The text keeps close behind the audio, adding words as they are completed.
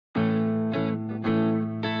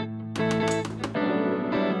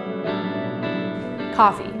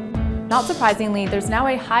Coffee. Not surprisingly, there's now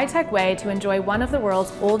a high-tech way to enjoy one of the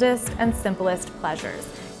world's oldest and simplest pleasures.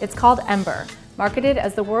 It's called Ember, marketed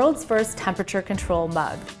as the world's first temperature control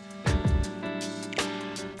mug.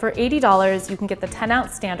 For $80, you can get the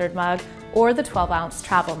 10-ounce standard mug or the 12-ounce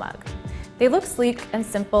travel mug. They look sleek and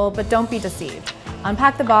simple, but don't be deceived.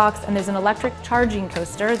 Unpack the box and there's an electric charging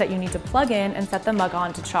coaster that you need to plug in and set the mug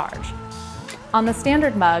on to charge. On the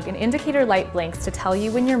standard mug, an indicator light blinks to tell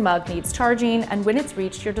you when your mug needs charging and when it's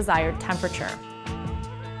reached your desired temperature.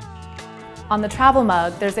 On the travel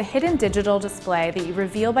mug, there's a hidden digital display that you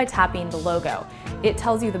reveal by tapping the logo. It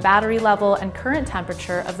tells you the battery level and current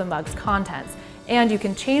temperature of the mug's contents, and you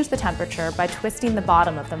can change the temperature by twisting the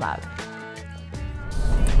bottom of the mug.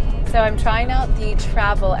 So I'm trying out the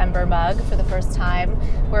travel Ember mug for the first time.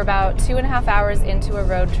 We're about 2.5 hours into a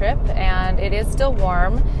road trip and it is still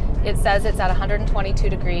warm. It says it's at 122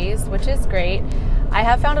 degrees, which is great. I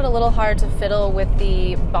have found it a little hard to fiddle with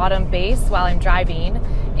the bottom base while I'm driving,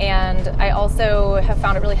 and I also have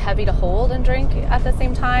found it really heavy to hold and drink at the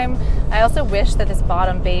same time. I also wish that this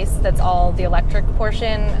bottom base, that's all the electric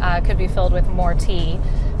portion, could be filled with more tea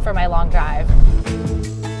for my long drive.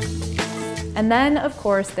 And then, of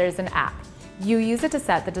course, there's an app. You use it to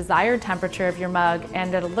set the desired temperature of your mug,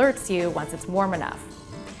 and it alerts you once it's warm enough.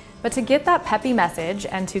 But to get that peppy message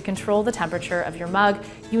and to control the temperature of your mug,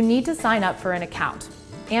 you need to sign up for an account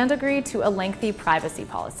and agree to a lengthy privacy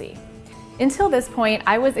policy. Until this point,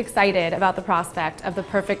 I was excited about the prospect of the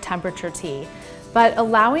perfect temperature tea, but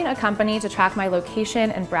allowing a company to track my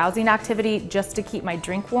location and browsing activity just to keep my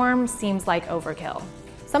drink warm seems like overkill.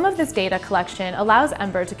 Some of this data collection allows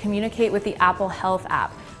Ember to communicate with the Apple Health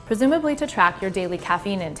app, presumably to track your daily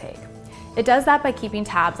caffeine intake. It does that by keeping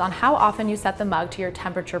tabs on how often you set the mug to your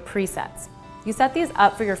temperature presets. You set these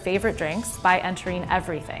up for your favorite drinks by entering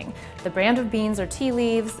everything: the brand of beans or tea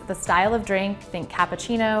leaves, the style of drink, think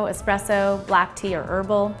cappuccino, espresso, black tea, or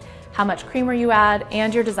herbal, how much creamer you add,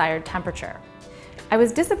 and your desired temperature. I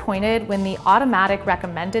was disappointed when the automatic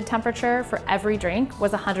recommended temperature for every drink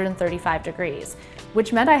was 135 degrees,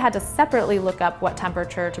 which meant I had to separately look up what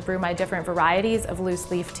temperature to brew my different varieties of loose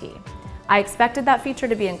leaf tea. I expected that feature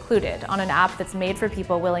to be included on an app that's made for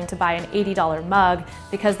people willing to buy an $80 mug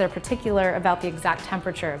because they're particular about the exact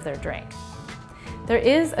temperature of their drink. There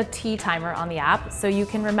is a tea timer on the app, so you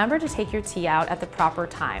can remember to take your tea out at the proper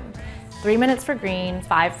time. 3 minutes for green,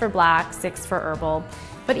 5 for black, 6 for herbal.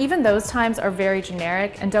 But even those times are very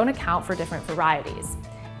generic and don't account for different varieties.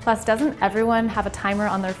 Plus, doesn't everyone have a timer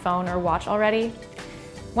on their phone or watch already?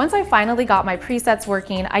 Once I finally got my presets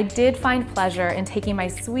working, I did find pleasure in taking my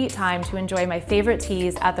sweet time to enjoy my favorite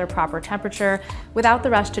teas at their proper temperature without the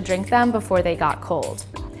rush to drink them before they got cold.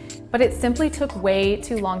 But it simply took way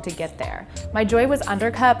too long to get there. My joy was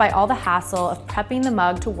undercut by all the hassle of prepping the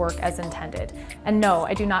mug to work as intended. And no,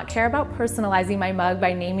 I do not care about personalizing my mug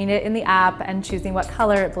by naming it in the app and choosing what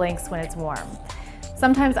color it blinks when it's warm.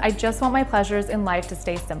 Sometimes I just want my pleasures in life to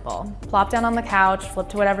stay simple. Plop down on the couch, flip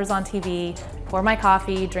to whatever's on TV, pour my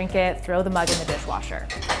coffee, drink it, throw the mug in the dishwasher.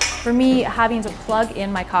 For me, having to plug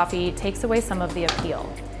in my coffee takes away some of the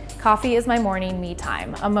appeal. Coffee is my morning me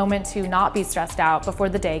time, a moment to not be stressed out before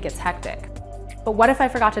the day gets hectic. But what if I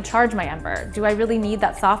forgot to charge my Ember? Do I really need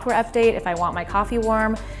that software update if I want my coffee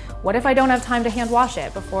warm? What if I don't have time to hand wash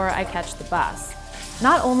it before I catch the bus?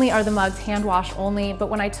 Not only are the mugs hand wash only, but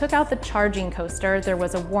when I took out the charging coaster, there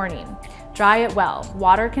was a warning. Dry it well.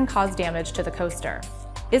 Water can cause damage to the coaster.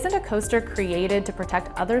 Isn't a coaster created to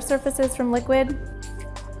protect other surfaces from liquid?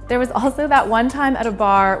 There was also that one time at a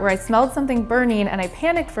bar where I smelled something burning and I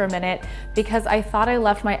panicked for a minute because I thought I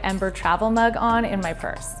left my Ember travel mug on in my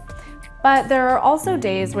purse. But there are also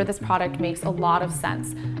days where this product makes a lot of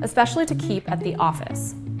sense, especially to keep at the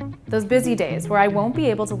office. Those busy days where I won't be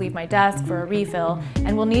able to leave my desk for a refill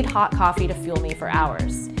and will need hot coffee to fuel me for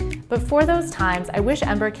hours. But for those times, I wish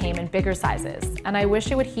Ember came in bigger sizes, and I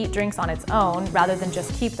wish it would heat drinks on its own rather than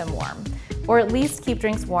just keep them warm, or at least keep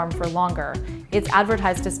drinks warm for longer. It's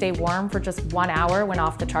advertised to stay warm for just 1 hour when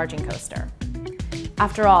off the charging coaster.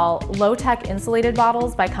 After all, low-tech insulated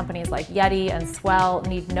bottles by companies like Yeti and Swell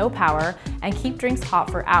need no power and keep drinks hot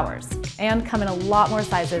for hours, and come in a lot more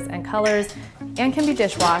sizes and colors, and can be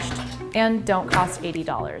dishwashed, and don't cost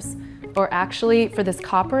 $80. Or actually, for this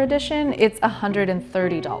copper edition, it's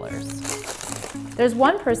 $130. There's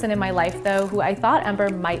one person in my life, though, who I thought Ember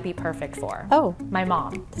might be perfect for. Oh. My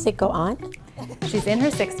mom. Does it go on? She's in her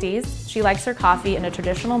 60s, she likes her coffee in a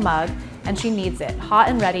traditional mug, and she needs it hot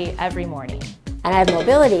and ready every morning. And I have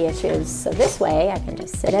mobility issues, so this way I can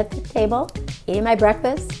just sit at the table, eating my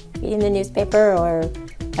breakfast, reading the newspaper or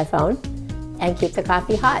my phone, and keep the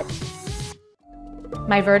coffee hot.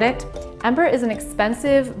 My verdict? Ember is an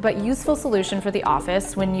expensive but useful solution for the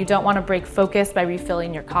office when you don't want to break focus by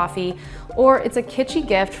refilling your coffee, or it's a kitschy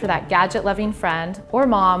gift for that gadget-loving friend or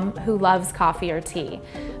mom who loves coffee or tea.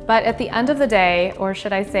 But at the end of the day, or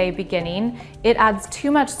should I say beginning, it adds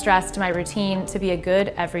too much stress to my routine to be a good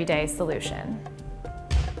everyday solution.